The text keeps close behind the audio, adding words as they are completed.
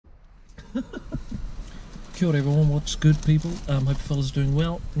Kia ora everyone, what's good people? Hope you fellas are doing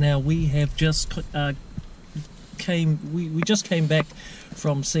well. Now we have just we just came back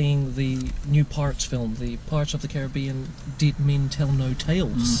from seeing the new Pirates film, the Pirates of the Caribbean Dead Men Tell No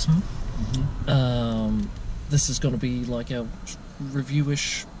Tales. This is going to be like a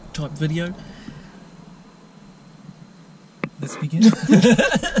reviewish type video. Let's begin.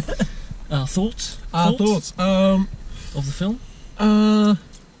 Thoughts? Thoughts Of the film?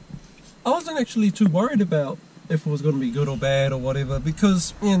 I wasn't actually too worried about if it was going to be good or bad or whatever,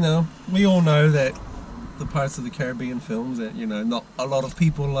 because, you know, we all know that the Pirates of the Caribbean films, that, you know, not a lot of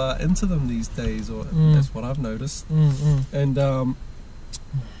people are into them these days, or that's what I've noticed. And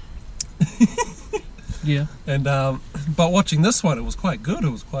yeah. And but watching this one, it was quite good. It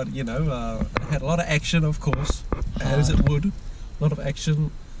was quite, you know, it had a lot of action, of course, as it would. A lot of action.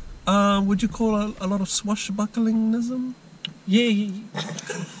 Would you call it a lot of swashbucklingism? Yeah.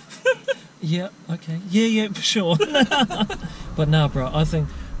 Yeah, okay. Yeah, for sure. But no, bro, I think,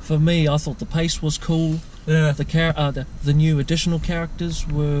 for me, I thought the pace was cool. Yeah. The new additional characters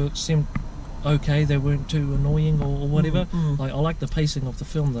seemed okay. They weren't too annoying or whatever. Like, I like the pacing of the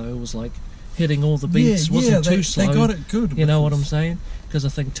film, though. It was like hitting all the beats. Wasn't too slow. They got it good. You know what I'm saying? Because I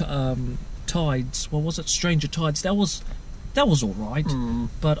think Tides, what was it? Stranger Tides. That was all right.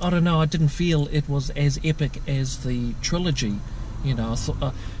 But I don't know. I didn't feel it was as epic as the trilogy. You know, I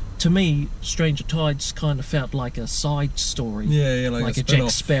thought. To me, Stranger Tides kind of felt like a side story. Yeah, like a Jack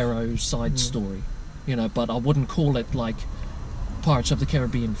Sparrow side story. You know, but I wouldn't call it like Pirates of the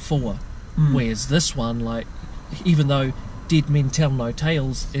Caribbean 4. Whereas this one, like, even though Dead Men Tell No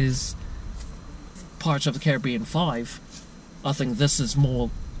Tales is Pirates of the Caribbean 5, I think this is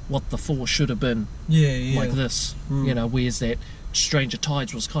more what the 4 should have been. Yeah. Like this. You know, whereas that Stranger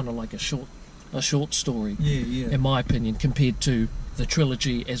Tides was kind of like a short story. Yeah. In my opinion, compared to the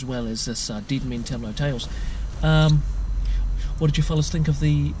trilogy as well as this Dead Men Tell No Tales. What did you fellas think of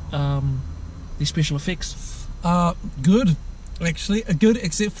the special effects? Good, actually. Good,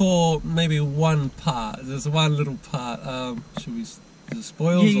 except for maybe one part. There's one little part. Should we? Is it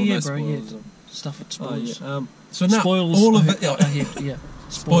spoils or no spoils? Yeah. Stuff it spoils. So now spoils, all of it. Yeah.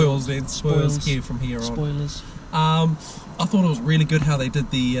 Spoils then. Spoils here from here on. Spoilers. I thought it was really good how they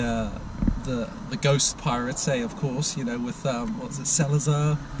did the ghost pirates, of course, you know, with what was it,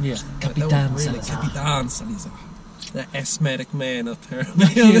 Salazar? Yeah, Capitan Salazar. That asthmatic man apparently.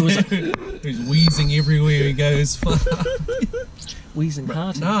 Who's wheezing everywhere he goes. Wheezing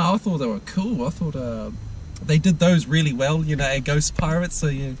hard. No, I thought they were cool. I thought they did those really well, you know, ghost pirates. So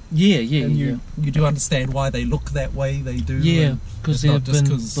you do understand why they look that way. They do. Yeah, because they've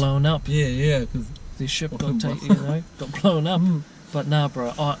been blown up. Yeah, because their ship got blown up. But nah,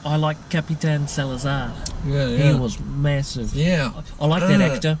 bro, I like Capitan Salazar. Yeah. He was massive. Yeah. I like that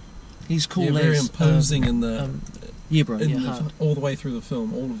actor. He's cool. Yeah, very imposing in the... all the way through the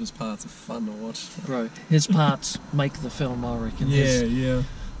film. All of his parts are fun to watch. Bro, his parts make the film, I reckon. Yeah.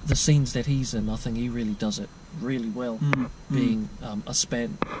 The scenes that he's in, I think he really does it really well. Being a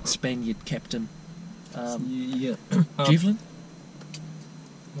Spaniard captain. Jevlin?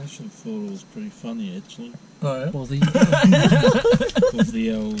 I actually thought it was pretty funny, actually. Oh, yeah? Well, With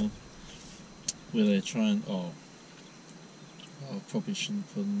the where they're trying... I probably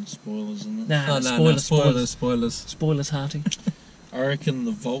shouldn't put in spoilers in it. Nah, spoilers. Spoilers, Harty. I reckon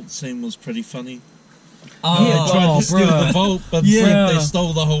the vault scene was pretty funny. Yeah, They tried to steal the vault, but they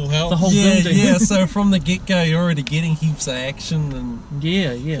stole the whole house. The whole building. Yeah, so from the get-go, you're already getting heaps of action. And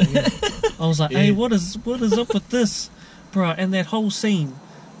Yeah. I was like, hey, what is up with this? Bro, and that whole scene...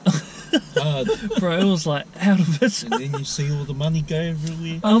 Bro, it was like out of it. And then you see all the money go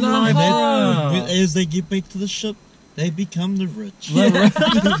everywhere. I'm like, as they get back to the ship, they become the rich.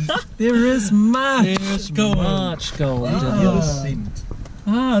 there is much gold.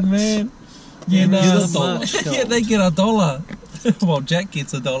 Hard, man. Yeah, they get $1. Well, Jack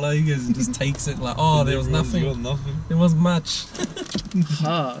gets $1. He goes and just takes it like, there was nothing. There wasn't much.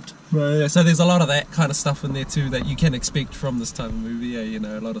 Hard. Right. So there's a lot of that kind of stuff in there too that you can expect from this type of movie. Yeah, you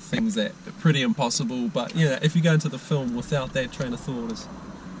know, a lot of things that are pretty impossible. But you know, if you go into the film without that train of thought,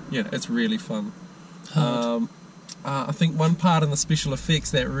 it's really fun. I think one part in the special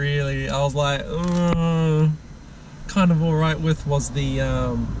effects that really I was like, kind of alright with was the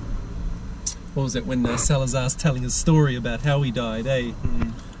what was it when Salazar's telling his story about how he died,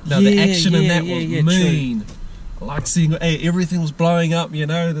 Now the action in that was mean. True. Like seeing, everything was blowing up, you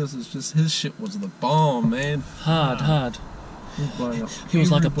know. This is just his shit was the bomb, man. Hard. He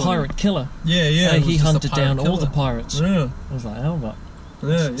was like a pirate killer. Yeah. He hunted down all the pirates. Yeah. I was like, oh, but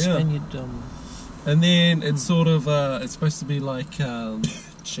yeah. Spaniard. And then it's sort of it's supposed to be like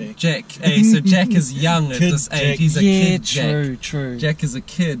Jack. Hey, so Jack is young at Kid this age. Jack. He's a Yeah, kid, Jack. true. Jack is a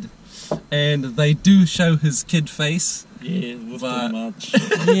kid. And they do show his kid face. Yeah, with But- the much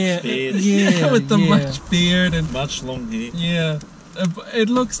Yeah, beard. yeah, with the yeah. much beard and Much long hair. yeah. It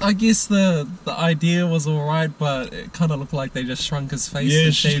looks, I guess the idea was alright, but it kind of looked like they just shrunk his face Yeah,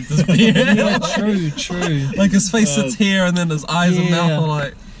 and shaved his beard. Yeah, true. Like his face sits here and then his eyes and mouth Yeah. are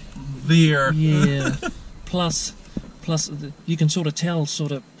like there. Yeah. Plus, you can sort of tell,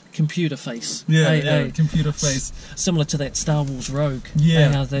 computer face. Yeah, Hey, yeah, hey. computer face. Similar to that Star Wars Rogue. Yeah,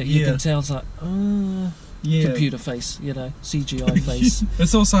 Hey, how that you yeah. can tell it's like, Yeah. computer face, CGI face.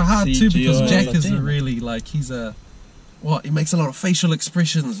 It's also hard too because CGI. Jack is Damn. really like he makes a lot of facial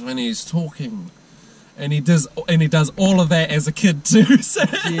expressions when he's talking, and he does all of that as a kid too. So,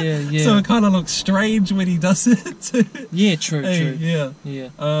 Yeah. so it kind of looks strange when he does it too. Yeah, true.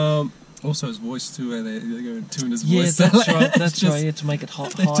 Yeah. Also his voice too. They're going to tune his Yeah, voice. that's down. right. It's That's just- right. Yeah, to make it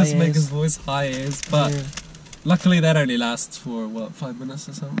hot. They just make his high voice high as, but yeah. luckily that only lasts for 5 minutes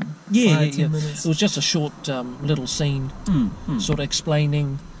or something. Yeah, 5, 10 yeah. minutes. It was just a short little scene, Mm. sort of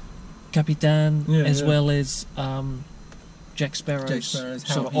explaining Capitan Yeah, as yeah. well as Jack Sparrow's, Jack Sparrow's,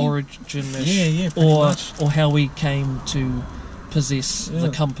 how sort of he- origin, Yeah, pretty much. or how he came to possess the Yeah.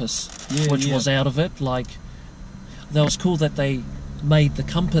 compass, Yeah, which yeah. was out of it. Like that was cool that they made the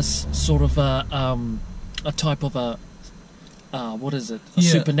compass sort of a type of a what is it? A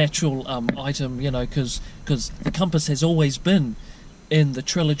Yeah. supernatural item, because the compass has always been in the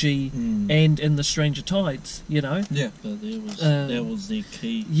trilogy and in the Stranger Tides, Yeah, But Uh, that was their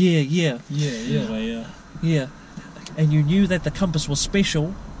key. Yeah, yeah. Way out. yeah. And you knew that the compass was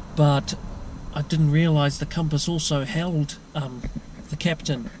special, but I didn't realise the compass also held the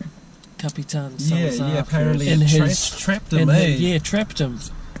Capitan Salazar. Yeah, apparently in it his trapped him, eh? trapped him,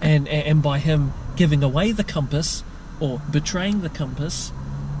 and by him giving away the compass or betraying the compass,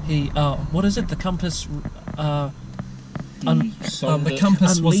 he what is it? The compass The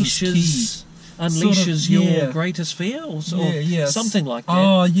compass was his key. unleashes Sort of, yeah. your greatest fear, or Yeah. something like that.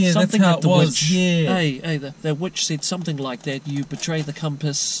 Oh, yeah, something that's how that the it was, witch, yeah. Hey, the witch said something like that. You betray the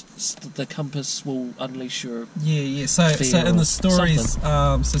compass, the compass will unleash your. Yeah. So Fear in or the stories,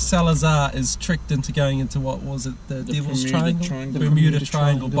 so Salazar is tricked into going into what was it? The Devil's Bermuda Triangle? Triangle. The Bermuda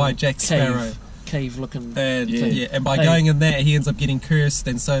Triangle by Jack Sparrow. Cave looking. And Yeah. and by Hey. going in there, he ends up getting cursed,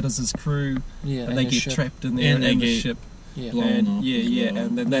 and so does his crew, Yeah, and they a get ship. trapped in there And they in the get ship. Yeah. blown And up as well.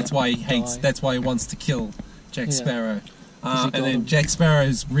 and then that's why he hates. Die. That's why he wants to kill Jack Yeah. Sparrow. he And got then him. Jack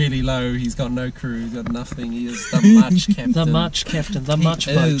Sparrow's really low. He's got no crew. He's got nothing. He is the much captain. The much captain, the He much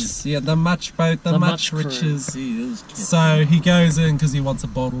boat. is, yeah, the much boat, the, The much, much crew. riches. He is captain. So he goes in because he wants a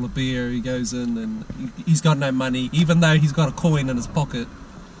bottle of beer. He goes in and he's got no money, even though he's got a coin in his pocket.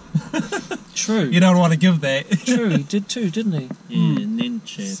 True. You don't want to give that. True, he did too, didn't he? Yeah, and then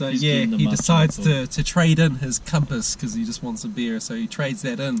Chad. So he's yeah, getting the he much decides info. to trade in his compass because he just wants a beer. So he trades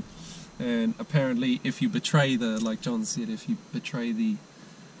that in, and apparently, if you betray like John said, if you betray the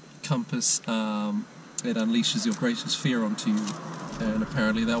compass, it unleashes your greatest fear onto you. And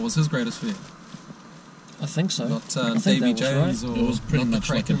apparently, that was his greatest fear, I think so. not I think Davy that was Jones right. or It was pretty not much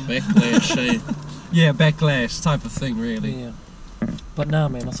the like a Kraken. backlash. Yeah, backlash type of thing, really. Yeah. But no,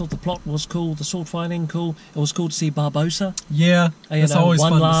 man, I thought the plot was cool, the sword fighting cool. It was cool to see Barbosa. Yeah, You it's know, always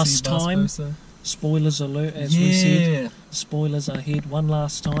one fun last to see time. Barbosa. Spoilers alert, as we said. Yeah. Spoilers ahead, one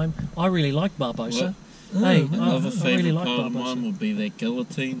last time. I really like Barbosa. What? Hey, Oh, I Another really favourite like part of mine Barbosa. would be that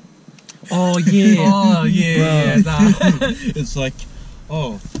guillotine. Oh, yeah. Oh yeah, Bruh. nah. It's like,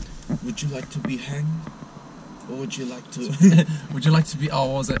 oh, would you like to be hanged? Or would you like to... Would you like to be? Oh,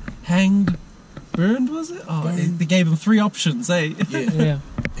 what was it hanged, burned? Was it? Oh, Burned. they gave him 3 options, eh? Yeah. Yeah,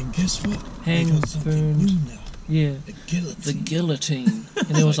 And guess what? Hanged, They got something burned. new now. yeah. A guillotine. The guillotine.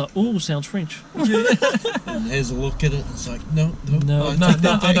 And it was like, oh, sounds French. And has a look at it and it's like, no. No. Oh, I no, take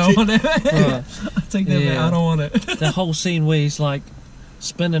no, that I back. don't want it. Bruh. Take that back. Yeah. I don't want it. The whole scene where he's like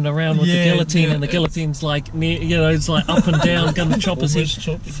spinning around with Yeah, the guillotine, yeah, and the guillotine's like, it's like up and down, gonna chop his head. Almost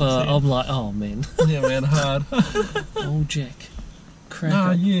chopped his For, head. I'm like, oh man, Yeah, man, hard. oh Jack, crack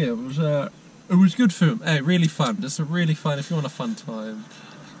Nah, up. yeah, it was good film. Hey, really fun. Just a really fun. If you want a fun time.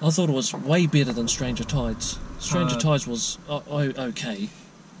 I thought it was way better than Stranger Tides. Stranger Uh, Tides was okay,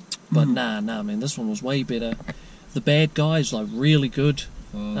 but nah, man, this one was way better. The bad guys like really good.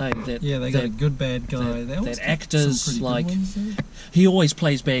 Hey, Yeah, they got a that, good bad guy. that They always got actor's some pretty good like- ones, eh? he always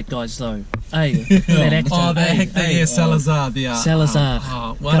plays bad guys though. Hey, that actor. Oh, the actor, yeah, Salazar.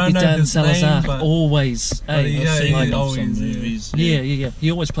 Salazar. Well, I don't know Capitan his Salazar. name, but Always. But Hey, yeah, seen yeah, him in always, some yeah. movies. yeah.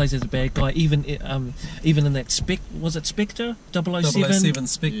 He always plays as a bad guy. Even in that was it Spectre? 007? 007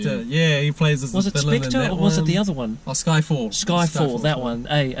 Spectre. Yeah, he plays as Was the it villain in Spectre that or was it one. the other one? Oh, Skyfall. Skyfall, that one.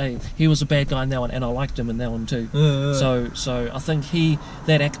 Hey, he was a bad guy in that one, and I liked him in that one too. So I think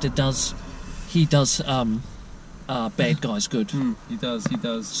that actor does bad guys good. He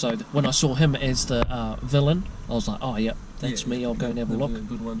does. So when I saw him as the villain, I was like, oh yeah, that's me. I'll go and have a look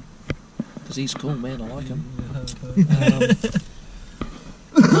Good one. because he's cool, man. I like him.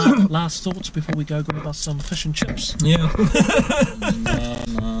 Last thoughts before we go grab us some fish and chips. Yeah.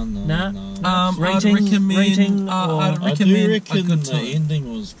 Nah. No. Rating? I'd recommend. Rating or- I'd I recommend do a reckon good the time.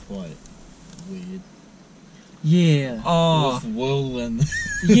 ending was quite weird. Yeah. Oh, With Will and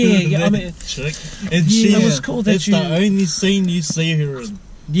Yeah. I that mean, chick. And yeah, she, it was cool that it's you. the only scene you see her in.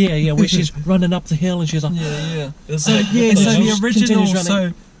 Yeah, where she's running up the hill and she's like, yeah. It's So like, yeah, so so she the original. continues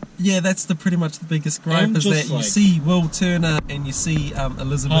running. So yeah, that's pretty much the biggest gripe I'm is that just you like- see Will Turner and you see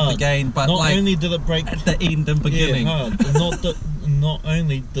Elizabeth Hard. again, but not like only did it break at the end and beginning. Yeah, hard. Not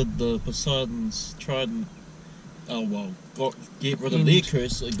only did the Poseidon's trident get rid of their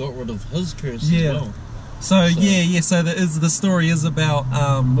curse, it got rid of his curse Yeah. as well. So so the story is about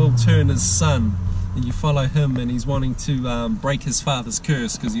Will Turner's son. And you follow him, and he's wanting to break his father's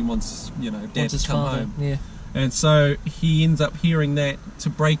curse because he wants, Dad what's his to come father? home. Yeah. And so he ends up hearing that to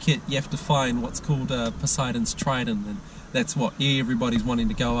break it, you have to find what's called Poseidon's trident, and that's what everybody's wanting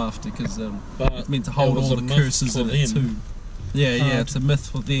to go after because But it's meant to it hold was all a the myth curses for in it them. too. Yeah, Hard. it's a myth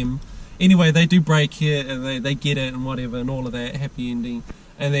for them. Anyway, they do break it, and they get it and whatever, and all of that, happy ending.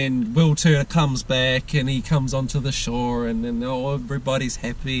 And then Will Turner comes back, and he comes onto the shore, and then everybody's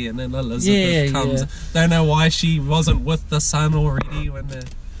happy, and then Elizabeth comes. yeah. Don't know why she wasn't with the son already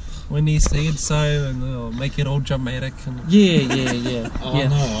when he said so, and make it all dramatic. And Yeah. Oh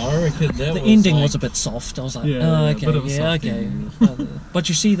no, I reckon that The was ending like, was a bit soft. I was like, Yeah, oh, yeah, okay, bit of a yeah, soft okay. ending. But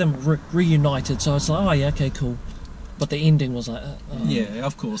you see them reunited, so it's like, oh, yeah, okay, cool. But the ending was like, yeah,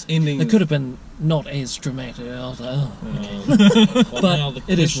 of course, ending. It could have been not as dramatic. I was like, oh. But But now the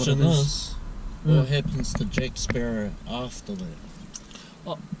it is what question it is. is, what happens to Jack Sparrow after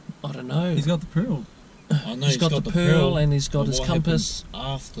that? I don't know. He's got the pearl. I know He's got the pearl and he's got but his what compass. happens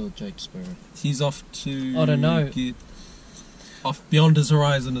after Jack Sparrow? He's off to. I don't know. Get off beyond his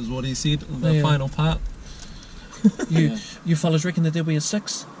horizon is what he said in the Yeah. final part. You you fellas reckon that there'll be a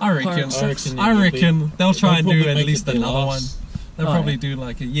 6? I reckon. Pirate Six? I reckon they'll try and do probably at make least it their another one. last. They'll Oh, probably yeah. do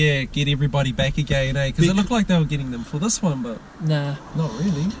like get everybody back again, Because it looked like they were getting them for this one, but Nah, not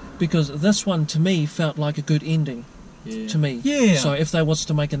really. because this one to me felt like a good ending Yeah. to me. Yeah. So if they was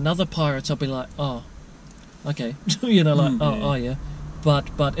to make another Pirates, I'll be like, oh, okay, oh yeah.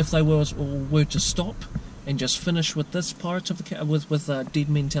 But if they were to stop and just finish with this Pirates of the with Dead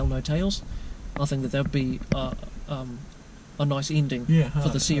Men Tell No Tales, I think that would be a nice ending Yeah, for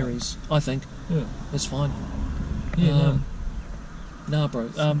the series. I think Yeah. it's fine. Yeah. Nah, bro.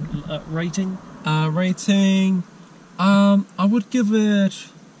 Rating? Rating. I would give it,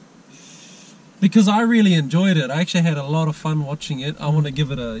 because I really enjoyed it. I actually had a lot of fun watching it. I want to give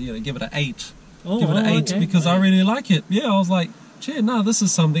it a 8. Oh, Give it an 8 okay. because I really like it. Yeah, I was like, gee, no, this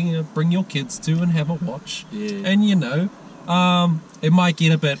is something bring your kids to and have a watch. Yeah. And it might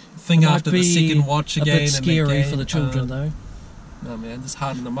get a bit thing It might after the be second watch again. a bit and scary again. for the children, though. No man, just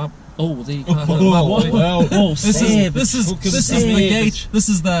harden them up. Oh, there you Harden go. them up, Oh, boy. wow. Oh, This savage. is the Savage. gate. This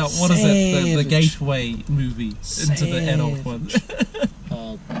is the what is it? The Savage. gateway movie into the adult one.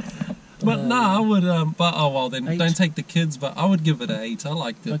 But no, I would. But oh well, then 8. don't take the kids. But I would give it an 8. I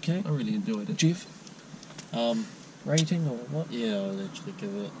liked it. Okay. I really enjoyed it. Jeff, Um, rating or what? yeah, I'd actually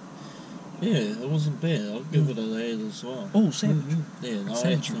give it. Yeah, it wasn't bad. I'll give it an 8 as well. Oh, savage. Yeah, no, I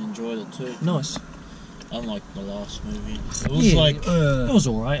Savage. actually enjoyed it too. Nice. Unlike the last movie, it was Yeah. like It was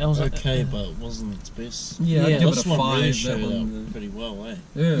alright. I was like, okay, but it wasn't its best. Yeah, I'd Yeah. give This it a one 5. really that showed one. up pretty well, eh?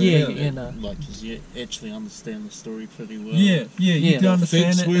 Yeah, no. Like, because you actually understand the story pretty well. Yeah, you Yeah. do understand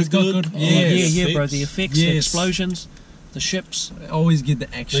Effects it. were It's got good. good. I yeah, like Yes. the yeah, bro. effects. The effects, the Yes. explosions, the ships. Always get the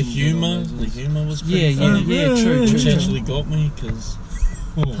The action. humour, good on the those. humour was Yeah, pretty yeah, funny. true, Which true. actually got me, because,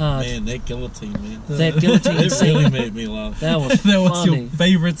 oh Hard. man, that guillotine, man. That guillotine It really scene. made me laugh. That was That was funny. your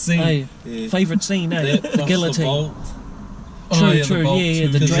favourite scene. Hey, Yeah. favourite scene, eh? That The plus guillotine. vault, True, Oh, yeah, true, the vault yeah, too.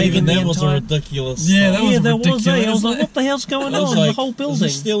 the because dragon even the that was a entire- ridiculous. Yeah, that stuff. was Yeah, that was, eh? I ridiculous. was like, what the hell's going I was on? like, The whole was building. he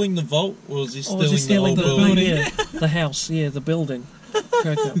stealing the vault, or was he Or stealing, was he stealing the the whole building? building? Yeah, the house, yeah, the building.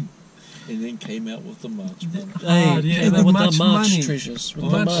 Crack up. And then came out with the march money. Hey, yeah, came the out with March the March money. treasures, with Oh,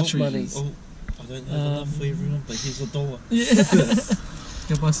 the March March money. treasures. Oh, I don't have enough for everyone, but here's $1. Yeah.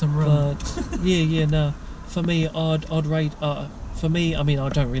 Go buy some rum. But yeah, no. For me, I'd rate. For me, I mean, I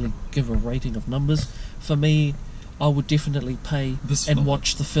don't really give a rating of numbers. For me, I would definitely pay This and fella.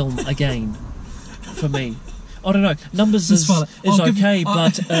 watch the film again. For me, I don't know. Numbers This is fella. I'll give okay, you-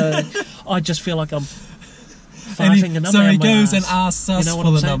 but I just feel like I'm And farting a number. so he in my goes and ass. asks us You know what for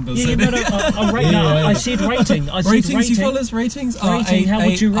I'm the saying? numbers. Yeah, no, I said rating. I said Ratings, you rating. fellas, ratings? Rating, how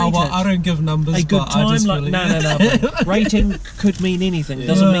would you rate well, it? I don't give numbers, A good but I time, just like really... no. Bro. Rating could mean anything.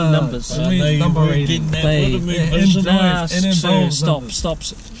 Doesn't mean numbers. I mean, number rating. They- Nah, involves stop.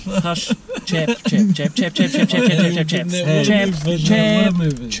 numbers. Hush. Chap.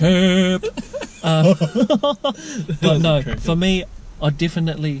 But no, for me, I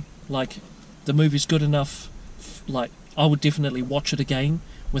definitely, like, the movie's good enough, like, I would definitely watch it again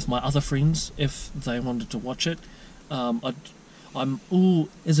with my other friends if they wanted to watch it.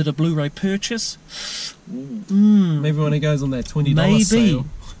 Is it a Blu-ray purchase? Maybe when it goes on that $20 sale.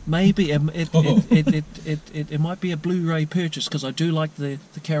 Maybe it might be a Blu-ray purchase because I do like the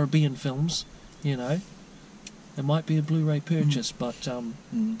Caribbean films, you know. It might be a Blu-ray purchase, but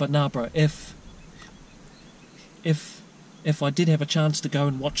nah, bro. If I did have a chance to go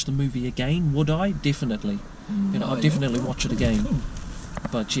and watch the movie again, would I? Definitely. You know, I'd definitely watch it again.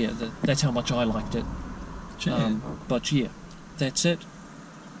 But yeah, that's how much I liked it. But yeah, that's it.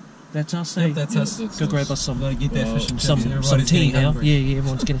 That's us. Yep, Hey, that's us. go grab us some Gotta get that fish and chips. some Everybody's tea getting now. hungry. Yeah,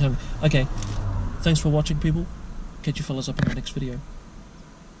 everyone's getting hungry. Okay, thanks for watching, people. Catch you fellas up in the next video.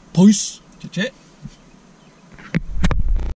 Peace. Chit-chat.